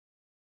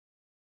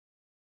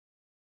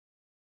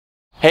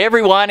Hey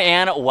everyone,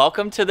 and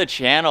welcome to the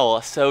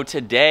channel. So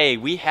today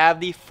we have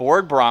the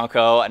Ford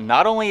Bronco.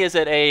 Not only is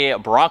it a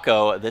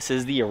Bronco, this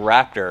is the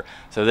Raptor.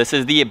 So this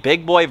is the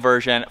big boy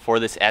version for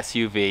this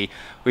SUV.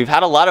 We've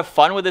had a lot of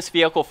fun with this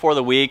vehicle for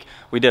the week.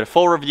 We did a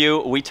full review,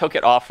 we took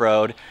it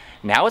off-road.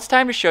 Now it's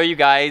time to show you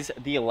guys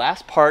the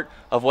last part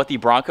of what the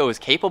Bronco is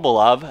capable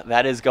of,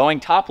 that is going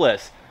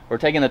topless. We're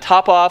taking the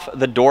top off,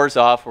 the doors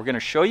off. We're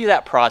gonna show you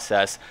that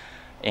process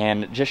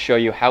and just show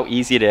you how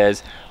easy it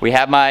is. We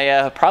have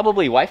my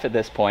probably wife at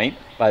this point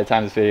by the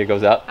time this video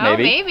goes up.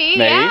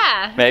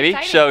 Maybe.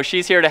 So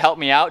she's here to help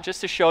me out,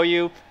 just to show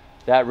you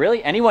that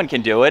really anyone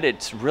can do it.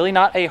 It's really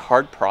not a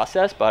hard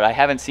process, but I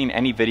haven't seen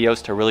any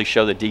videos to really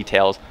show the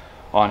details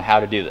on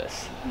how to do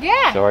this.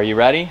 Yeah. So are you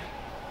ready?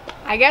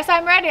 I guess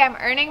I'm ready. I'm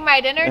earning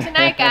my dinner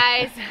tonight,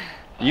 guys.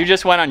 You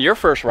just went on your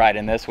first ride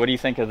in this. What do you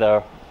think of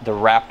the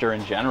Raptor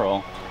in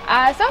general?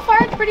 So far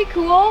it's pretty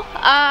cool.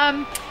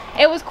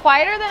 It was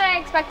quieter than I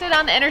expected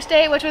on the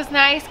interstate, which was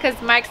nice because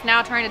Mike's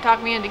now trying to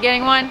talk me into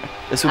getting one.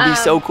 This would be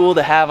so cool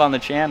to have on the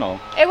channel.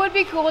 It would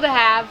be cool to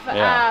have,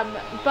 yeah.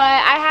 But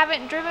I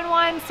haven't driven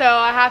one, so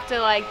I have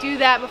to do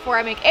that before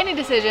I make any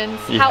decisions.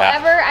 Yeah.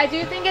 However, I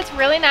do think it's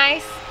really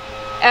nice,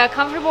 a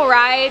comfortable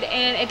ride,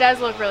 and it does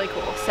look really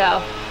cool.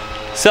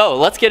 So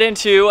let's get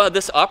into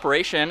this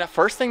operation.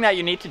 First thing that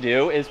you need to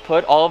do is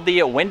put all of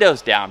the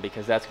windows down,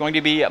 because that's going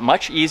to be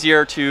much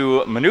easier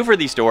to maneuver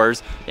these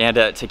doors and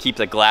to keep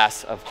the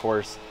glass, of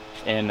course,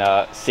 in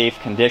safe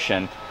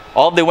condition.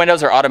 All of the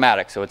windows are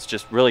automatic, so it's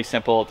just really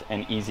simple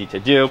and easy to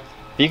do.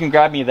 If you can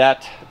grab me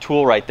that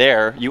tool right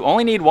there, you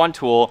only need one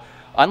tool.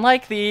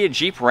 Unlike the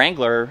Jeep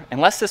Wrangler,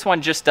 unless this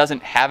one just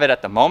doesn't have it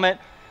at the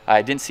moment,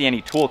 I didn't see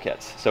any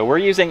toolkits. So we're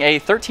using a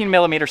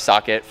 13mm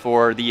socket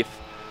for the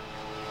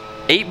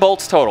 8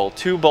 bolts total,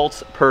 2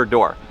 bolts per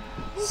door.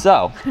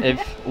 So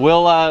if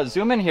we'll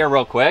zoom in here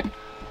real quick,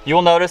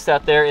 you'll notice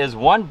that there is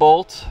one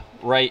bolt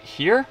right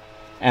here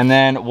and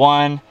then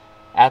one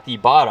at the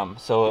bottom.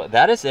 So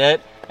that is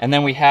it. And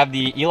then we have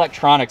the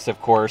electronics,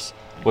 of course,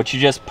 which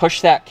you just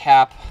push that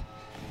cap,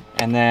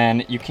 and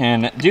then you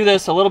can do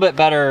this a little bit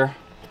better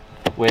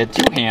with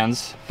 2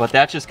 hands, but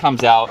that just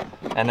comes out,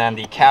 and then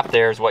the cap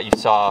there is what you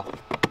saw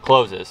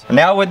closes.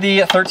 Now with the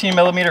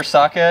 13mm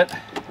socket,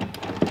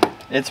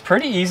 it's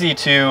pretty easy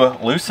to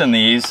loosen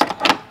these,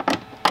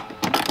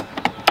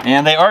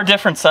 and they are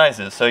different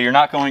sizes, so you're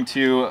not going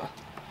to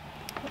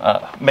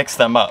mix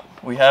them up.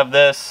 We have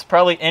this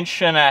probably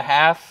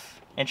 1.5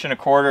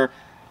 1.25 inch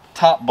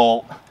top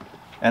bolt,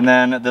 and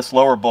then this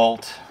lower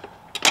bolt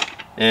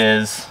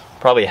is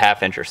probably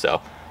 1/2 inch or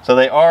so. So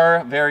they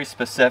are very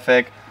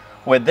specific.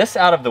 With this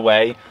out of the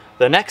way,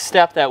 the next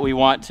step that we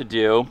want to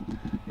do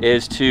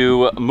is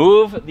to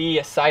move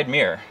the side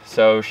mirror.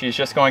 So she's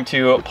just going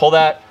to pull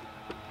that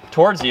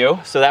towards you,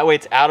 so that way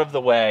it's out of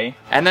the way.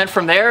 And then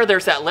from there,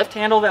 there's that lift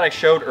handle that I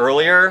showed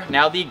earlier.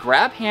 Now the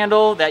grab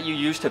handle that you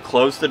use to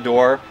close the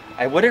door,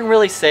 I wouldn't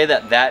really say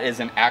that that is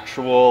an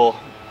actual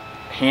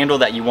handle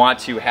that you want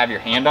to have your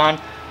hand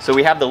on. So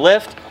we have the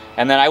lift,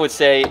 and then I would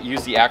say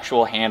use the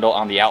actual handle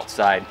on the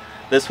outside.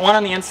 This one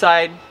on the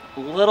inside,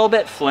 a little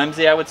bit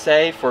flimsy, I would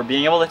say. For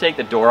being able to take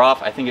the door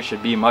off, I think it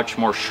should be much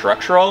more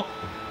structural,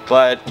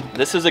 but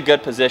this is a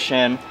good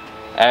position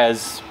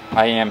as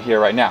I am here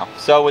right now.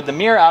 So with the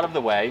mirror out of the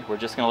way, we're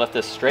just gonna lift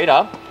this straight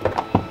up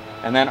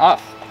and then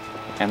off.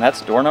 And that's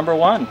door number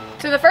 1.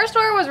 So the first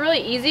door was really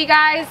easy,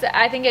 guys.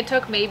 I think it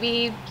took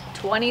maybe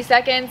 20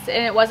 seconds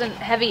and it wasn't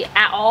heavy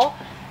at all.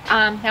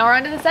 Now we're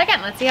on to the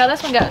second. Let's see how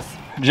this one goes.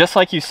 Just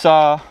like you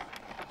saw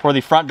for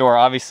the front door,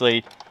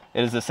 obviously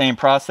it is the same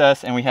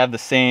process, and we have the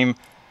same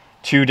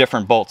 2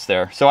 different bolts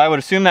there. So I would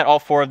assume that all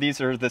 4 of these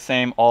are the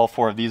same, all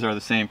 4 of these are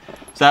the same.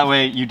 So that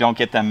way you don't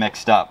get them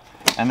mixed up.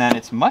 And then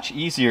it's much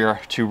easier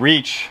to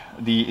reach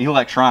the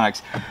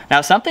electronics.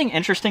 Now, something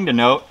interesting to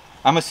note,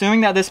 I'm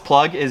assuming that this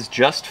plug is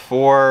just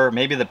for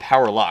maybe the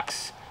power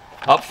locks.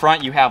 Up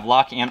front, you have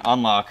lock and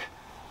unlock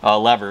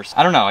levers.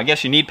 I don't know, I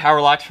guess you need power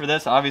locks for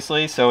this,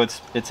 obviously, so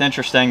it's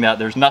interesting that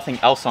there's nothing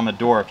else on the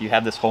door if you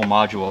have this whole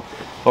module.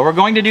 But we're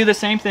going to do the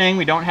same thing.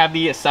 We don't have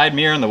the side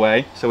mirror in the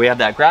way, so we have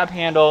that grab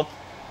handle,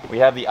 we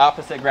have the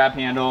opposite grab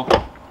handle,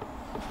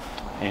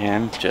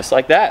 and just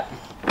like that.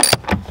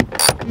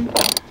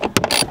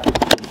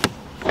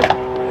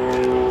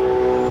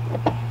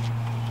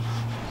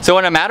 So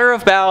in a matter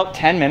of about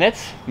 10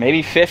 minutes,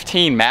 maybe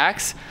 15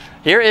 max,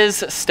 here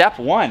is step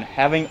 1,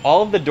 having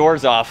all of the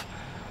doors off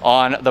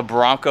on the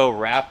Bronco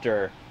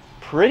Raptor.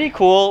 Pretty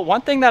cool.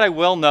 One thing that I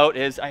will note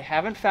is I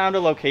haven't found a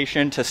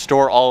location to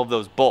store all of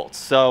those bolts.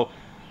 So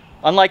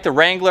unlike the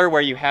Wrangler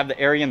where you have the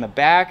area in the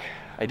back,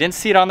 I didn't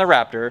see it on the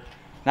Raptor.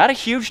 Not a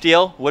huge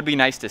deal, would be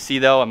nice to see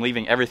though. I'm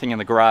leaving everything in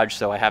the garage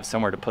so I have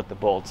somewhere to put the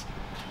bolts.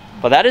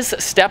 But that is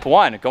step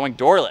 1, going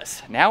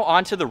doorless. Now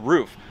onto the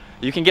roof.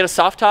 You can get a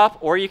soft top,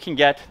 or you can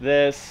get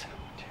this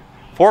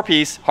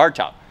 4-piece hard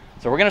top.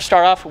 So we're gonna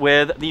start off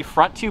with the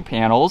front 2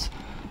 panels.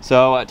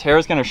 So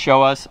Tara's gonna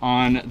show us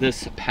on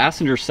this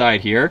passenger side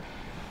here.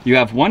 You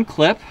have one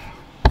clip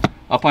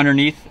up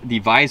underneath the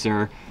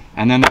visor,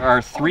 and then there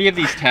are 3 of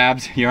these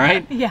tabs. You all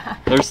right? Yeah.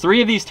 There's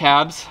 3 of these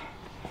tabs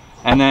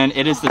And then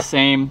it is the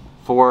same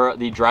for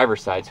the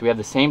driver's side. So we have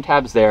the same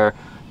tabs there.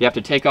 You have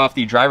to take off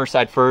the driver's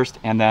side first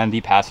and then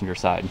the passenger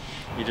side.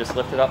 You just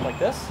lift it up like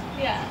this.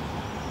 Yeah.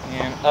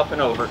 And up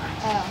and over.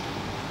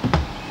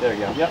 Oh. There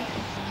you go. Yep.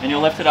 And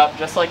you'll lift it up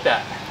just like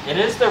that. It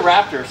is the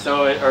Raptor,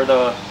 so it, or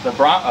the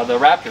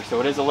Raptor, so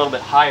it is a little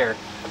bit higher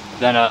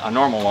than a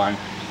normal one.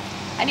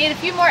 I need a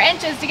few more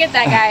inches to get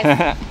that,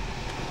 guys.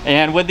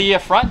 And with the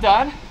front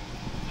done,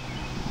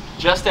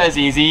 just as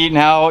easy.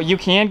 Now you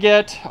can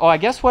get, oh, I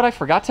guess what I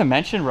forgot to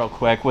mention real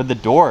quick with the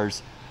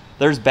doors,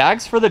 there's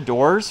bags for the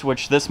doors,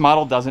 which this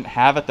model doesn't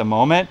have at the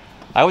moment.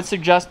 I would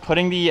suggest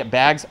putting the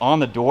bags on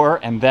the door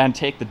and then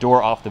take the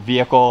door off the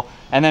vehicle,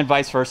 and then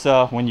vice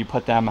versa when you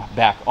put them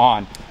back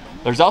on.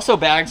 There's also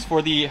bags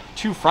for the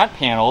 2 front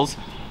panels,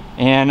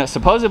 and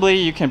supposedly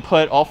you can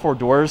put all 4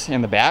 doors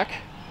in the back,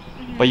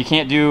 but you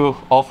can't do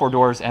all 4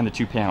 doors and the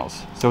 2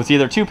 panels. So it's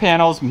either 2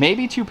 panels,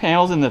 maybe 2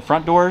 panels in the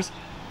front doors,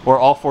 or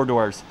all 4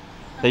 doors.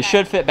 They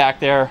should fit back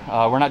there.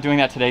 We're not doing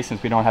that today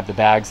since we don't have the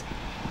bags.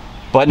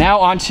 But now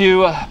on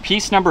to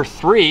piece number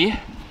 3.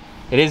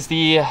 It is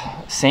the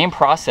same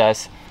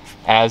process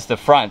as the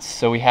fronts.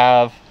 So we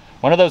have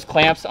one of those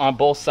clamps on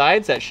both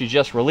sides that she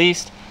just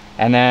released,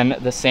 and then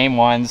the same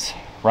ones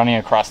running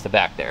across the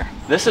back there.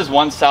 This is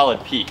one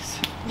solid piece.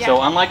 Yeah.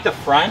 So unlike the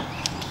front,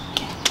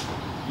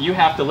 you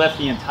have to lift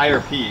the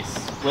entire piece.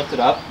 Lift it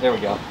up, there we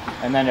go.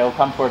 And then it'll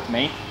come towards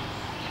me.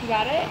 You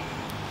got it?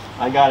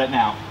 I got it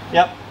now.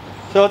 Yep.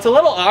 So it's a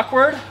little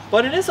awkward,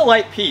 but it is a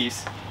light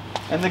piece.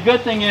 And the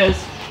good thing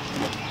is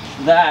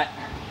that,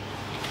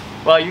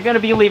 well, you're gonna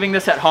be leaving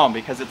this at home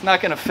because it's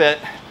not gonna fit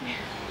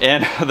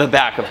in the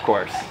back, of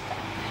course.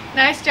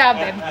 Nice job,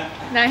 babe.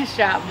 Nice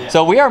job.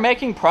 So we are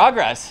making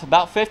progress,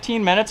 about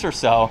 15 minutes or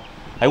so.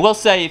 I will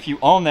say if you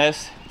own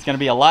this, it's gonna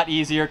be a lot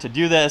easier to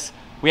do this.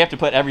 We have to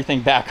put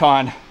everything back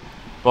on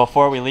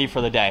before we leave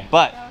for the day.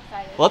 But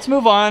let's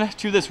move on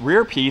to this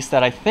rear piece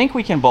that I think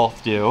we can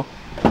both do.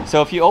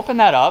 So if you open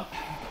that up,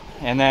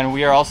 and then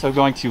we are also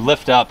going to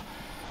lift up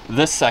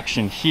this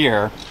section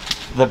here.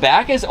 The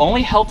back is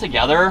only held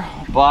together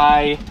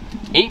by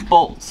 8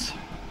 bolts.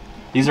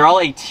 These are all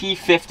a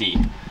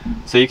T50.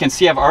 So you can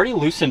see I've already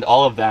loosened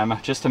all of them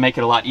just to make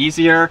it a lot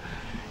easier.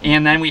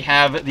 And then we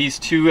have these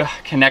 2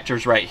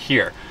 connectors right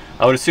here.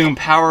 I would assume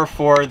power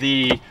for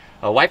the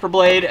wiper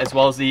blade as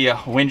well as the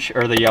winch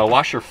or the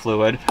washer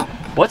fluid.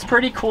 What's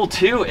pretty cool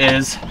too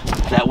is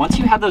that once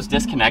you have those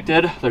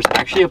disconnected, there's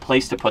actually a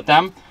place to put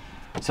them.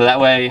 So that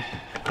way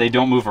they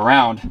don't move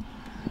around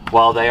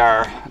while they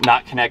are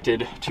not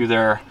connected to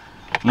their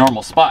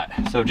normal spot.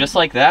 So just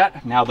like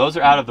that, now those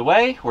are out of the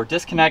way. We're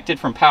disconnected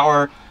from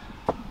power.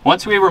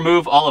 Once we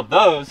remove all of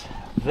those,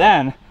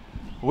 then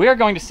we are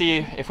going to see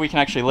if we can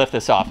actually lift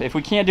this off. If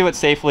we can't do it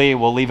safely,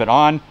 we'll leave it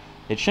on.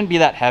 It shouldn't be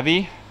that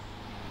heavy,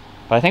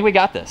 but I think we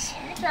got this.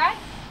 Try.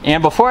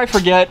 And before I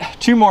forget,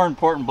 2 more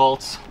important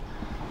bolts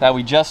that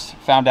we just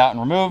found out and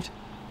removed.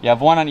 You have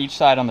 1 on each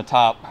side on the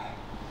top.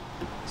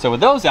 So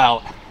with those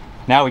out,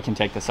 now we can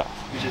take this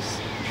off. We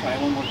just try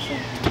one more thing.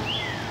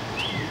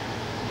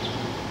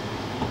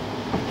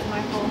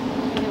 Michael,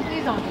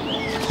 please don't do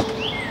this.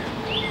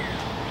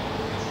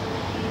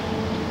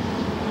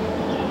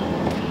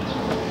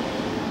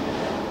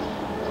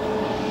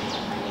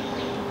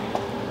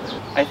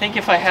 I think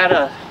if I had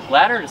a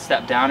ladder to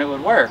step down, it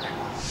would work.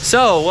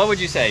 So what would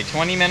you say,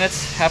 20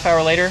 minutes, half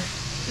hour later?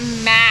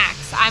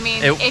 Max. I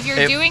mean, if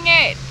you're doing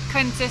it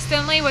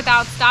consistently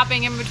without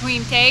stopping in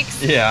between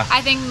takes, yeah,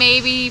 I think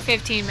maybe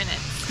 15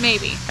 minutes,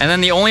 maybe. And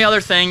then the only other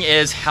thing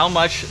is how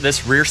much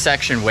this rear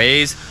section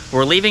weighs.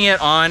 We're leaving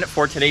it on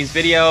for today's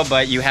video,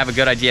 but you have a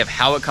good idea of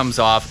how it comes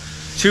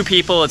off. 2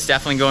 people, it's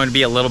definitely going to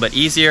be a little bit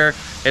easier.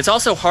 It's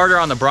also harder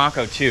on the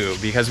Bronco too,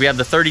 because we have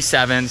the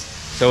 37s,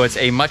 so it's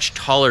a much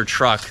taller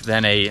truck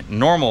than a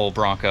normal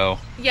Bronco.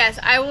 Yes,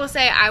 I will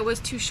say I was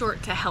too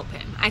short to help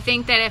him. I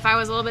think that if I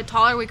was a little bit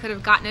taller, we could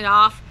have gotten it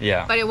off.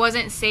 Yeah. But it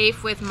wasn't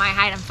safe with my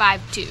height. I'm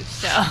 5'2",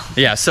 so.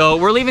 Yeah, so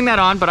we're leaving that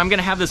on, but I'm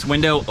gonna have this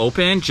window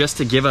open just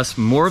to give us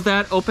more of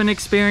that open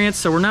experience.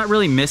 So we're not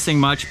really missing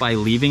much by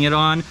leaving it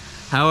on.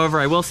 However,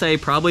 I will say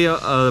probably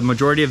a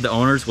majority of the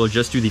owners will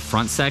just do the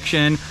front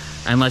section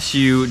unless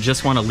you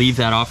just wanna leave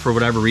that off for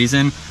whatever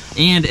reason.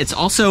 And it's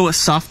also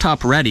soft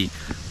top ready.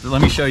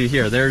 Let me show you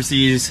here. There's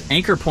these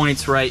anchor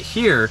points right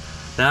here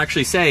that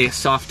actually say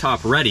soft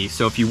top ready.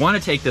 So if you want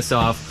to take this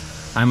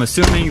off, I'm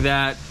assuming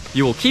that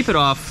you will keep it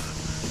off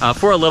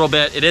for a little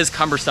bit. It is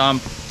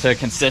cumbersome to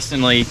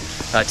consistently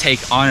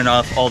take on and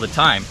off all the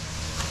time.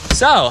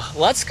 So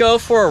let's go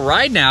for a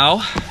ride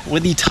now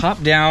with the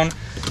top down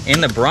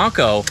in the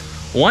Bronco.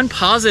 One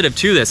positive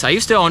to this, I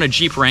used to own a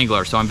Jeep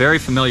Wrangler, so I'm very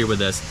familiar with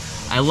this.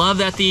 I love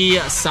that the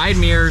side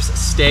mirrors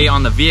stay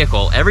on the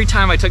vehicle. Every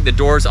time I took the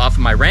doors off of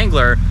my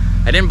Wrangler,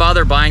 I didn't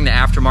bother buying the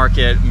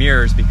aftermarket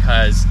mirrors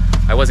because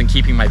I wasn't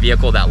keeping my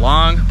vehicle that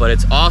long, but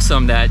it's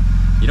awesome that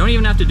you don't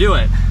even have to do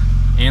it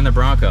in the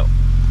Bronco.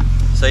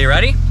 So you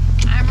ready?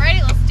 I'm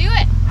ready, let's do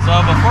it. So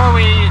before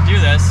we do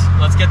this,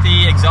 let's get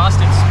the exhaust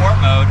in sport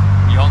mode.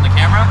 You holding the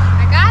camera?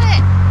 I got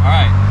it. All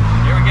right,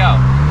 here we go.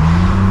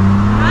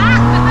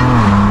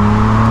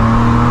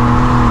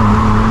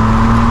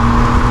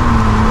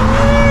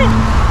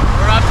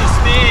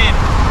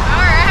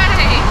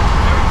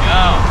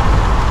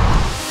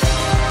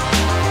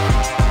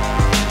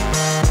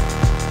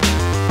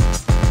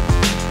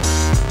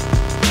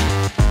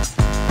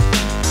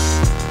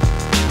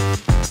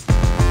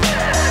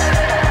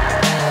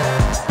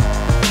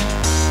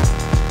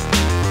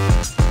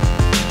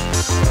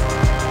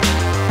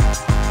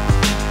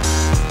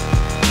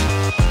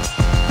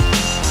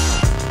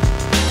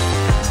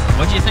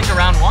 did you think of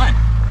round one?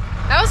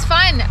 That was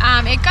fun.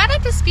 It got up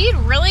to speed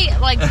really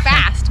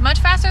fast, much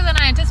faster than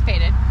I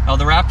anticipated. Oh,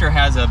 the Raptor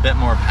has a bit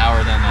more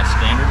power than the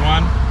standard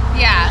one.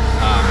 Yeah.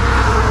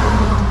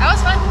 That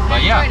was fun.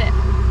 I enjoyed it.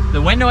 The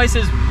wind noise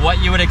is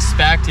what you would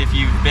expect if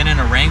you've been in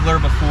a Wrangler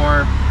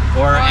before,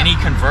 or any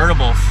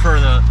convertible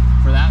for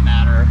that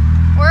matter.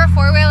 Or a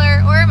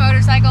four-wheeler, or a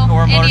motorcycle.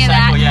 Or a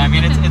motorcycle, yeah. I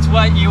mean, it's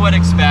what you would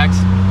expect.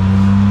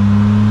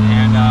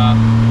 And all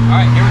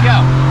right, here we go.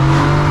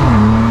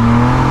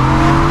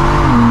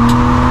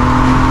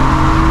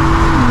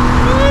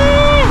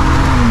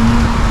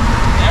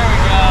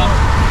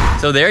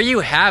 So there you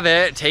have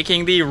it,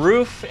 taking the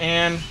roof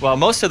and, well,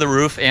 most of the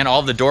roof and all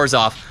of the doors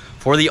off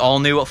for the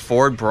all-new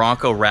Ford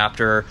Bronco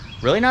Raptor.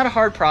 Really not a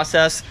hard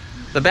process.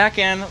 The back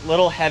end, a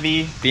little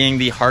heavy, being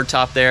the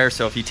hardtop there,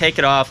 so if you take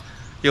it off,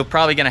 you're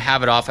probably gonna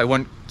have it off. I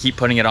wouldn't keep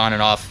putting it on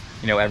and off,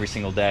 you know, every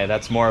single day.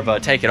 That's more of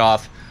a take it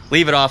off,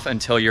 leave it off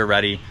until you're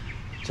ready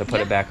to put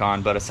it back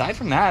on. But aside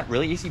from that,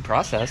 really easy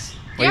process.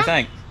 What do you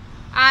think?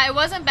 It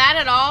wasn't bad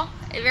at all.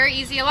 Very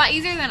easy, a lot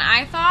easier than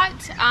I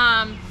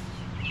thought.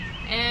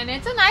 And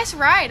it's a nice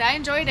ride. I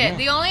enjoyed it. Yeah.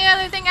 The only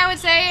other thing I would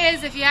say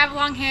is if you have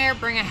long hair,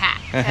 bring a hat,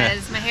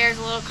 because my hair is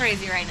a little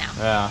crazy right now.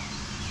 Yeah.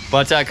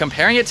 But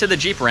comparing it to the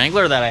Jeep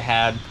Wrangler that I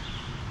had,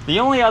 the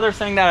only other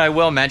thing that I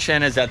will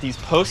mention is that these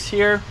posts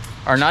here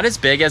are not as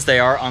big as they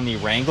are on the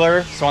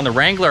Wrangler. So on the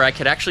Wrangler, I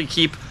could actually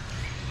keep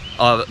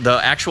the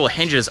actual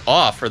hinges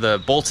off or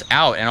the bolts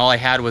out, and all I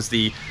had was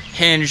the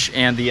hinge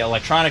and the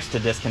electronics to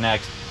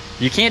disconnect.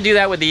 You can't do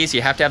that with these.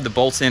 You have to have the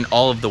bolts in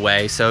all of the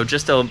way. So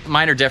just a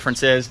minor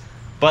differences.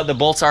 But the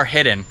bolts are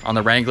hidden. On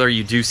the Wrangler,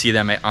 you do see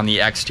them on the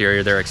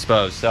exterior, they're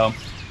exposed. So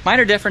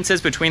minor differences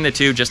between the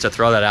two, just to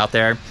throw that out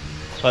there.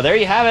 But there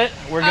you have it.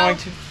 We're going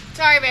to...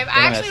 Sorry, babe.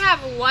 I actually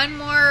have one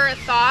more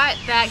thought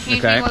that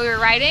came to me while we were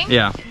riding.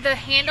 Yeah. The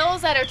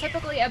handles that are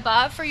typically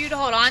above for you to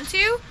hold on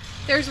to,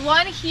 there's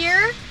one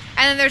here,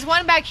 and then there's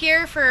one back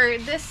here for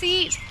this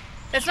seat.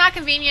 That's not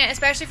convenient,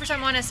 especially for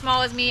someone as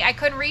small as me. I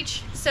couldn't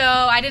reach, so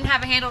I didn't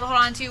have a handle to hold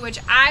on to, which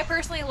I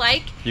personally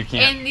like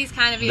in these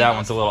kind of vehicles. That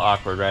one's a little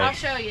awkward, right? I'll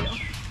show you.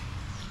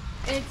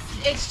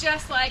 It's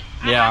just like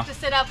I have to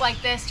sit up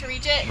like this to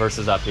reach it.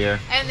 Versus up here.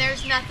 And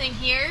there's nothing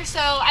here.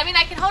 So, I mean,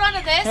 I can hold on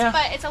to this,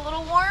 but it's a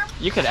little warm.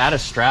 You could add a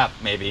strap,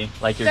 maybe,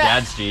 like your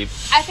dad's Jeep.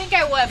 I think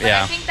I would, but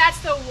I think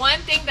that's the one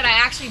thing that I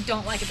actually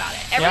don't like about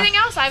it. Everything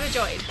else I've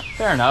enjoyed.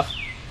 Fair enough.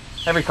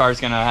 Every car is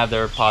going to have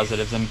their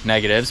positives and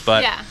negatives,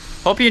 but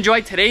hope you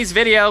enjoyed today's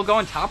video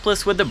going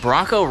topless with the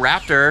Bronco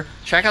Raptor.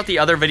 Check out the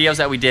other videos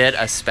that we did,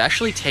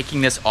 especially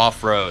taking this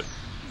off-road.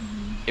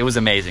 It was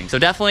amazing. So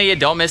definitely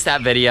don't miss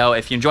that video.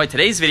 If you enjoyed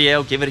today's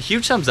video, give it a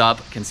huge thumbs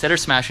up. Consider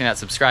smashing that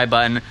subscribe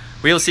button.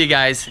 We will see you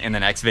guys in the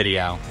next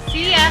video.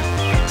 See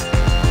ya.